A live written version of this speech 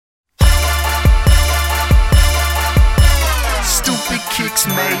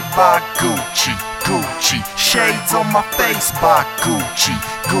kicks made by Gucci, Gucci. Shades on my face by Gucci,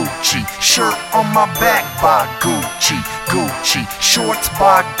 Gucci. Shirt on my back by Gucci, Gucci. Shorts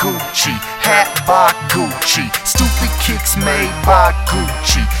by Gucci, hat by Gucci. Stupid kicks made by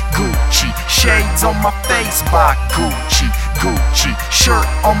Gucci, Gucci. Shades on my face by Gucci, Gucci. Shirt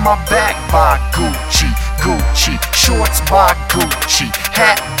on my back by Gucci, Gucci. Shorts by Gucci,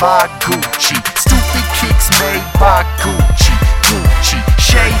 hat by Gucci. Stupid kicks made by Gucci, Gucci.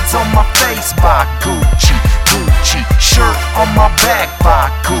 Shades on my face by Gucci, Gucci. Shirt on my back by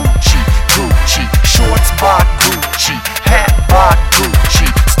Gucci, Gucci. Shorts by Gucci, hat by Gucci.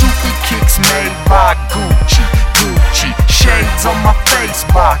 Stupid kicks made by Gucci, Gucci. Shades on my face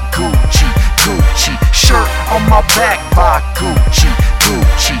by Gucci, Gucci. Shirt on my back by Gucci,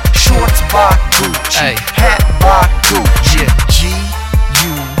 Gucci. Shorts by Gucci, hat by Gucci.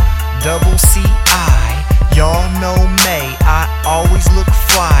 G-U-double-C-I. Y'all know May, I always look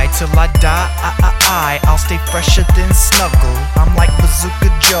fly till I die. I'll stay fresher than Snuggle. I'm like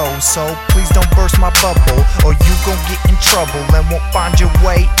Bazooka Joe, so please don't burst my bubble, or you gon' get in trouble and won't find your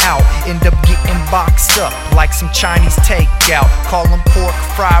way out. End up getting boxed up like some Chinese takeout. Call 'em pork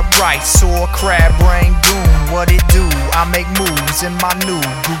fried rice or crab rangoon. What it do? I make moves in my new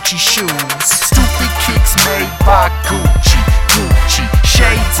Gucci shoes. Stupid kicks made by Gucci, Gucci.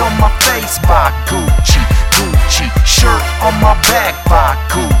 Shades on my face by Gucci, Gucci. Shirt on my back by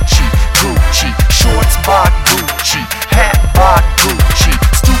Gucci, Gucci. Shorts by Gucci, hat by Gucci.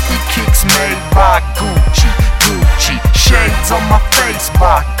 Stupid kicks made by Gucci, Gucci. Shades on my face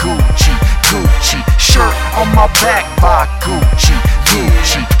by Gucci, Gucci. Shirt on my back by Gucci,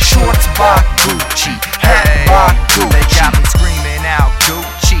 Gucci. Shorts by Gucci, hat by Gucci. They got me screaming out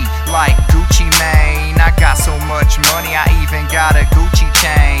Gucci like Gucci Mane. I got so much money, I even got a Gucci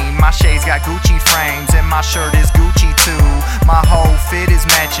chain. My shades got Gucci frames and my shirt is Gucci too. My whole fit is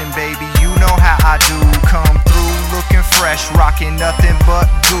matching, baby, you know how I do. Come through looking fresh, rocking nothing but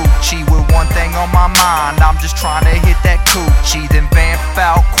Gucci. With one thing on my mind, I'm just trying to hit that coochie. Then vamp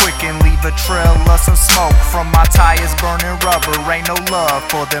out quick and leave a trail of some smoke from my tires burning rubber. Ain't no love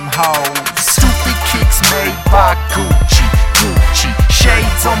for them hoes. Stupid kicks made by Gucci, Gucci.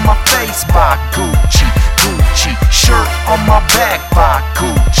 Shades on my face by Gucci, Gucci. Shirt on my back by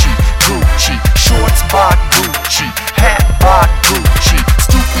Gucci, Gucci. Shorts by Gucci, hat by Gucci.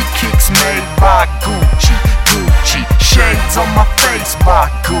 Stupid kicks made by Gucci, Gucci. Shades on my face by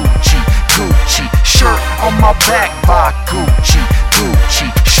Gucci, Gucci. Shirt on my back by Gucci, Gucci.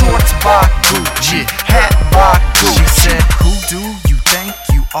 Shorts by Gucci, hat by Gucci. She said, who do you think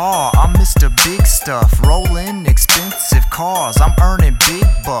you are? I'm Mr. Big Stuff, rolling expensive cars. I'm earning big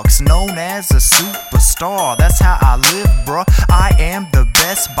bucks, known as a superstar. That's how I live, bruh. I am the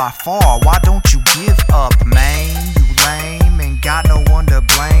best by far. Why don't you give up, man? You lame and got no one to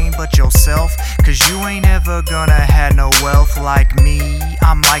blame but yourself, cause you ain't ever gonna have no wealth like me.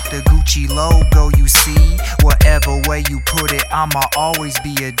 I'm like the Gucci logo, you see. Whatever way you put it, I'ma always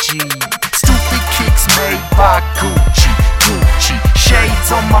be a G. Stupid kicks made by Gucci, Gucci.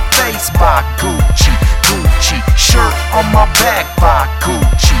 Shades on my face by Gucci, Gucci. Shirt on my back by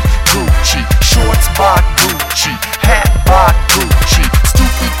Gucci, Gucci. Shorts by Gucci, hat by Gucci.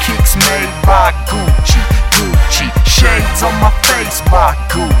 Stupid kicks made by Gucci, Gucci. Shades on my face by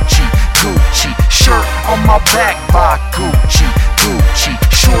Gucci, Gucci. Shirt on my back by Gucci, Gucci.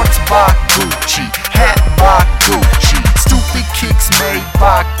 Shorts by Gucci, hat by Gucci. Stupid kicks made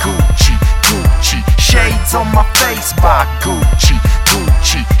by Gucci, Gucci. Shades on my face by Gucci,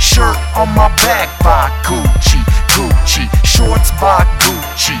 Gucci. Shirt on my back by Gucci, Gucci. Shorts by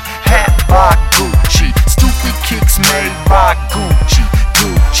Gucci, hat by Gucci. Stupid kicks made by Gucci,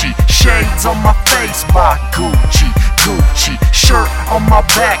 Gucci. Shades on my face by Gucci, Gucci. Shirt on my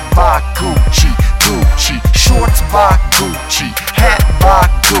back by Gucci, Gucci. Shorts by Gucci, hat by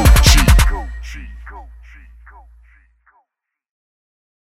Gucci.